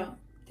 you know,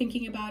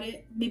 thinking about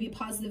it. Maybe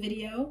pause the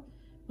video.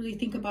 Really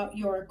think about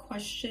your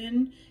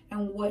question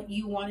and what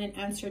you want an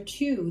answer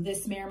to.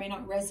 This may or may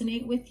not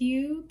resonate with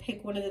you.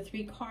 Pick one of the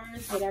 3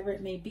 cards, whatever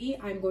it may be.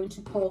 I'm going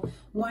to pull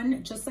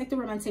one, just like the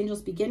Romance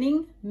Angels,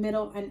 beginning,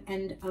 middle, and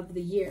end of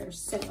the year.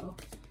 So,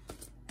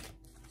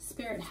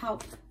 Spirit,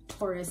 help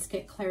Taurus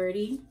get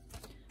clarity.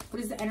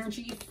 What is the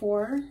energy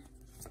for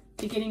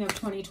beginning of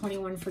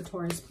 2021 for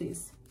Taurus,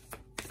 please?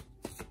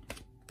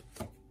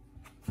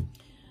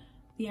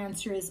 The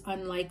answer is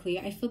unlikely.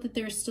 I feel that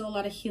there's still a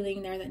lot of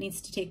healing there that needs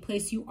to take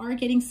place. You are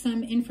getting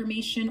some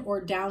information or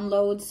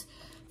downloads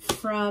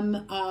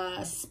from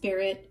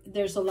Spirit.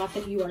 There's a lot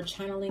that you are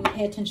channeling.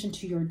 Pay attention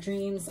to your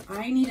dreams.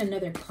 I need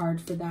another card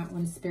for that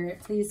one,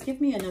 Spirit. Please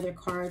give me another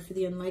card for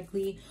the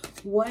unlikely.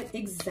 What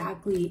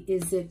exactly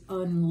is it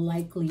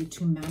unlikely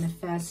to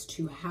manifest,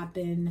 to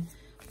happen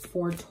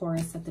for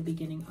Taurus at the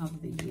beginning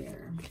of the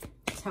year?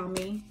 Tell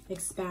me,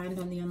 expand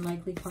on the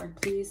unlikely card,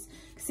 please.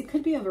 Because it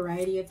could be a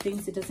variety of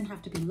things. It doesn't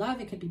have to be love.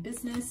 It could be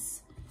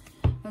business.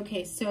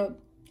 Okay, so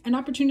an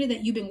opportunity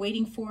that you've been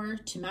waiting for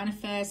to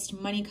manifest,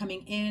 money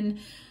coming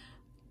in.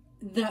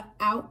 The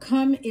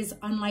outcome is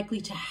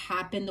unlikely to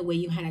happen the way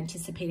you had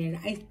anticipated.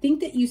 I think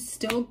that you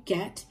still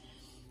get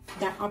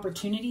that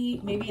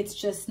opportunity. Maybe it's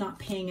just not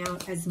paying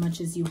out as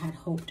much as you had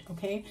hoped,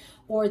 okay?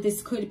 Or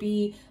this could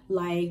be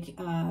like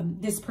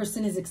this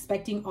person is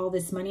expecting all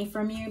this money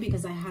from you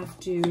because I have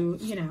to,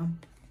 you know,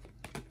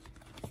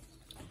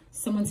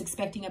 someone's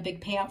expecting a big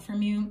payout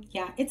from you.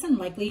 Yeah, it's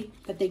unlikely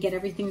that they get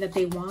everything that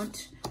they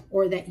want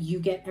or that you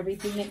get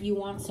everything that you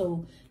want.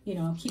 So, you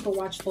know, keep a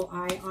watchful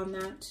eye on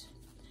that.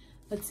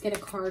 Let's get a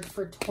card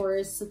for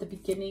Taurus at the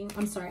beginning.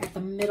 I'm sorry, at the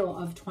middle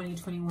of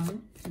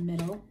 2021.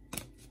 Middle.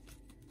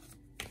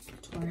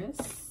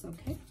 Taurus,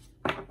 okay.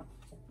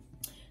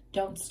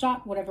 Don't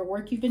stop whatever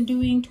work you've been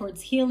doing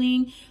towards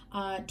healing,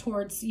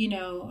 towards, you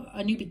know,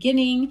 a new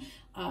beginning.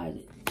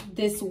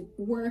 This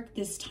work,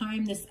 this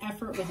time, this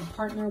effort with a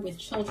partner, with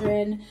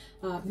children,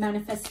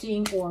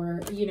 manifesting or,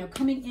 you know,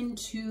 coming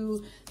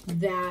into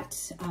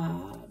that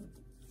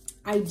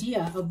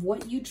idea of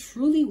what you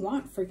truly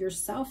want for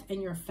yourself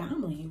and your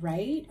family,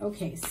 right?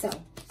 Okay, so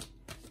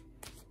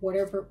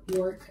whatever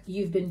work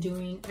you've been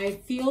doing, I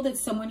feel that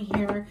someone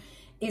here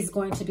is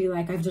going to be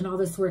like, I've done all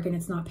this work and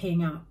it's not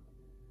paying out.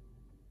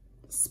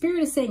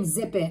 Spirit is saying,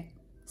 zip it.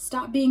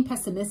 Stop being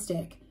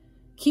pessimistic.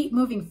 Keep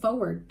moving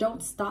forward.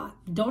 Don't stop.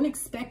 Don't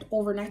expect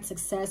overnight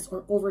success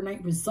or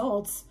overnight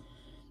results.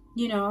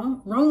 You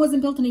know, Rome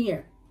wasn't built in a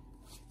year.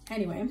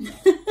 Anyway.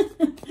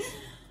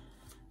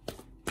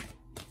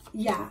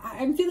 Yeah,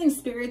 I'm feeling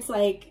Spirit's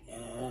like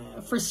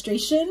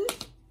frustration.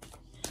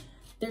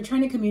 They're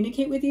trying to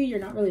communicate with you. You're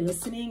not really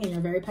listening and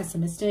you're very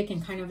pessimistic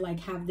and kind of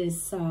like have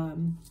this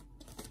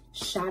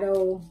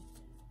shadow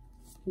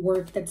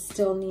work that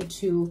still need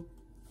to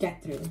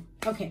get through.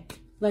 Okay,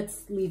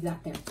 let's leave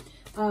that there.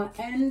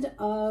 End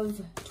of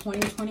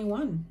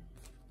 2021.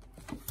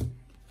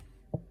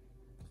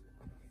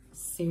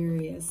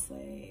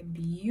 Seriously,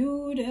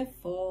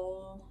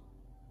 beautiful.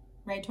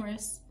 Right,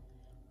 Taurus?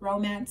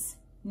 Romance,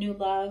 new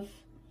love.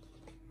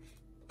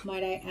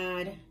 Might I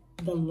add,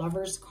 the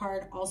Lovers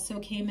card also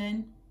came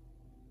in.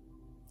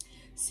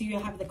 So you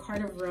have the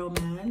card of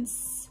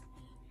romance,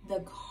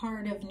 the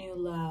card of new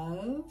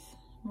love,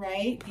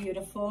 right?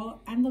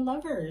 Beautiful. And the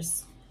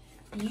Lovers.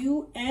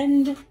 You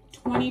end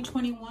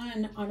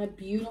 2021 on a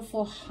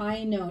beautiful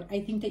high note. I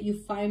think that you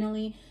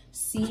finally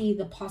see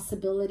the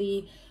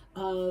possibility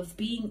of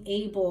being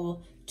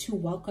able to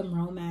welcome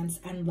romance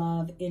and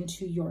love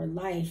into your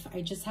life.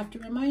 I just have to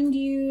remind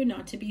you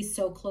not to be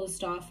so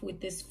closed off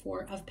with this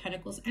Four of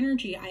Pentacles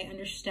energy. I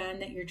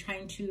understand that you're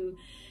trying to,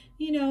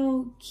 you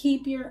know,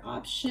 keep your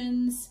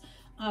options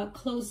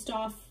closed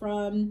off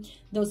from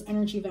those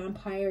energy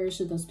vampires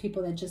or those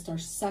people that just are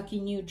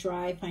sucking you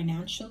dry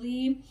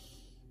financially.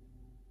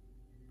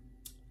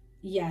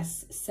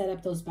 Yes, set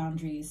up those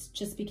boundaries.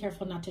 Just be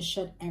careful not to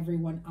shut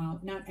everyone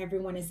out. Not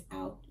everyone is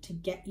out to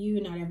get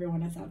you. Not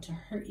everyone is out to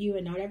hurt you.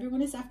 And not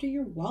everyone is after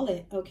your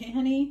wallet. Okay,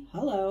 honey?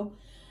 Hello.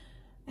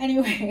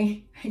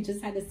 Anyway, I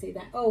just had to say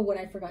that. Oh, what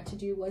I forgot to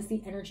do was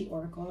the energy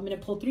oracle. I'm going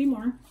to pull 3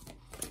 more.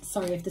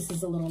 Sorry if this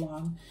is a little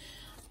long.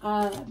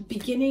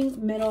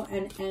 Beginning, middle,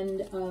 and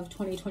end of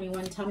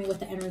 2021. Tell me what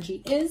the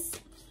energy is.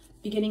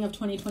 Beginning of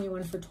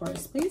 2021 for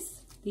Taurus,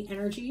 please. The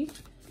energy,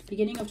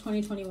 beginning of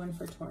 2021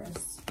 for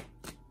Taurus.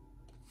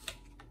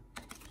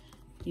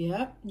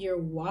 Yep, you're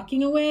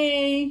walking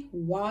away,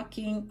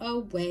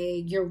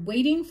 You're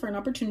waiting for an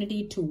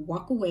opportunity to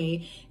walk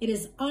away. It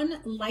is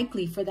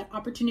unlikely for that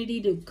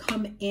opportunity to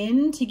come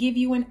in to give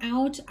you an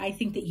out. I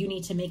think that you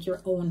need to make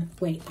your own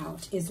way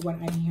out is what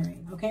I'm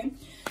hearing, okay?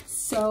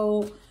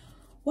 So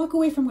walk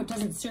away from what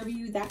doesn't serve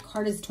you. That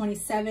card is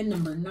 27,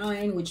 number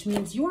 9, which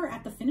means you are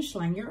at the finish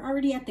line. You're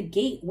already at the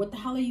gate. What the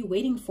hell are you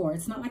waiting for?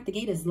 It's not like the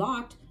gate is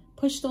locked.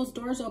 Push those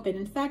doors open.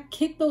 In fact,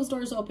 kick those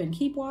doors open.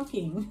 Keep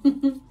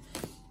walking.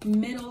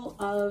 Middle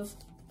of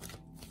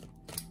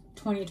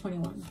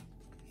 2021.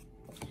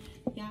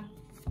 Yeah,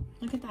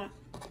 look at that.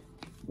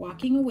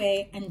 Walking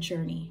away and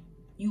journey.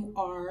 You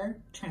are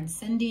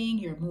transcending,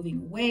 you're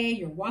moving away,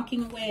 you're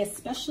walking away,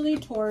 especially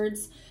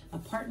towards a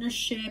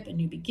partnership, a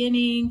new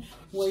beginning,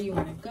 where you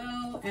want to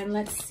go. And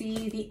let's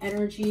see the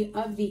energy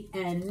of the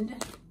end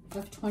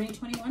of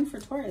 2021 for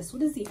Taurus.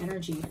 What is the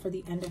energy for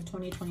the end of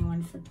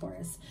 2021 for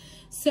Taurus?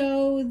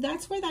 So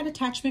that's where that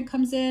attachment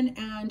comes in.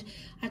 And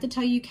I have to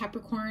tell you,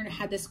 Capricorn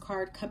had this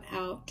card come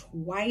out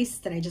twice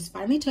that I just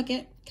finally took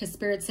it because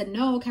Spirit said,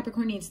 no,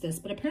 Capricorn needs this.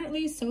 But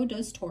apparently so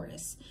does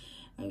Taurus.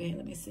 Okay,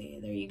 let me see.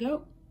 There you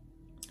go.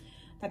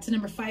 That's a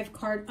number 5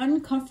 card,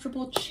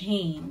 uncomfortable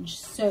change.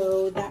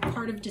 So that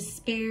card of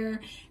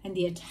despair and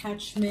the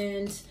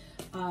attachment.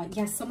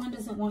 Yes, someone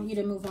doesn't want you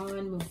to move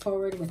on, move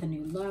forward with a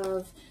new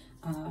love.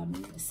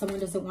 Someone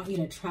doesn't want you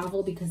to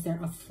travel because they're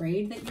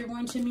afraid that you're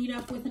going to meet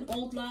up with an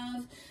old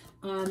love.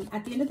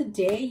 At the end of the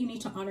day, you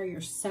need to honor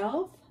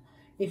yourself.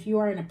 If you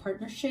are in a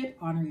partnership,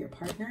 honor your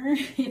partner.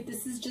 If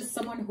this is just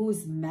someone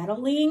who's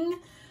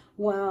meddling,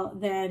 well,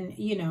 then,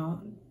 you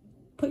know,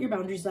 put your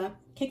boundaries up,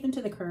 kick them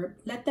to the curb,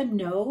 let them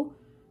know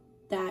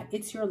that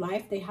it's your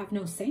life. They have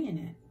no say in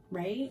it,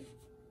 right?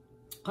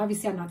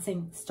 Obviously, I'm not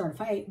saying start a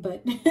fight,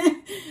 but,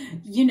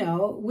 you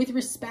know, with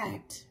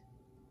respect.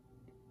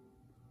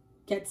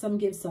 Get some,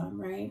 give some,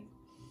 right?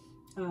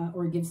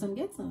 Or give some,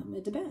 get some.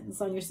 It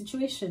depends on your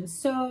situation.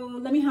 So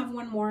let me have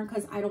one more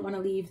because I don't want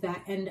to leave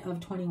that end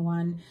of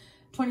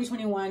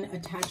 2021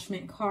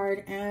 attachment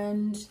card.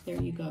 And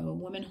there you go.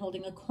 Woman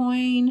holding a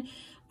coin.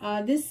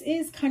 This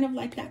is kind of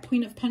like that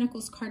Queen of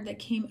Pentacles card that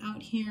came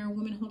out here.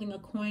 Woman holding a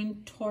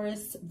coin.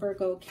 Taurus,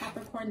 Virgo,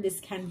 Capricorn. This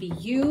can be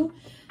you.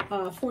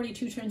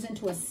 42 turns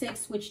into a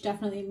 6, which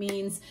definitely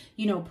means,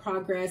 you know,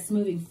 progress,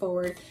 moving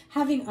forward,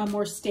 having a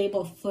more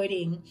stable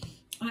footing.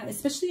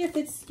 Especially if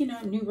it's, you know,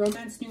 new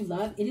romance, new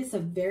love. It is a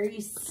very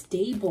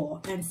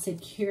stable and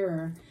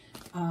secure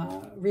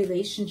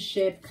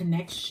relationship,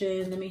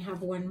 connection. Let me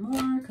have one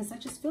more because I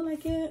just feel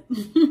like it.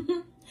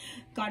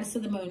 Goddess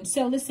of the Moon.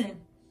 So listen,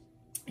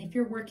 if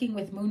you're working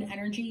with moon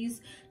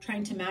energies,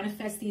 trying to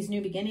manifest these new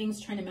beginnings,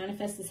 trying to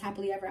manifest this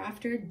happily ever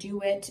after,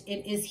 do it.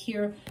 It is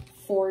here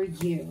for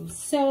you.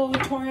 So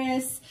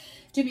Taurus,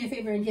 do me a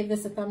favor and give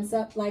this a thumbs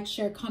up, like,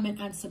 share,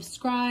 comment, and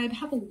subscribe.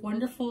 Have a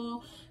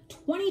wonderful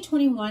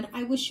 2021.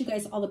 I wish you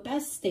guys all the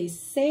best. Stay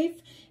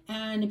safe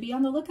and be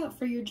on the lookout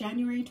for your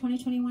January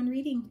 2021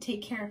 reading.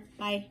 Take care.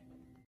 Bye.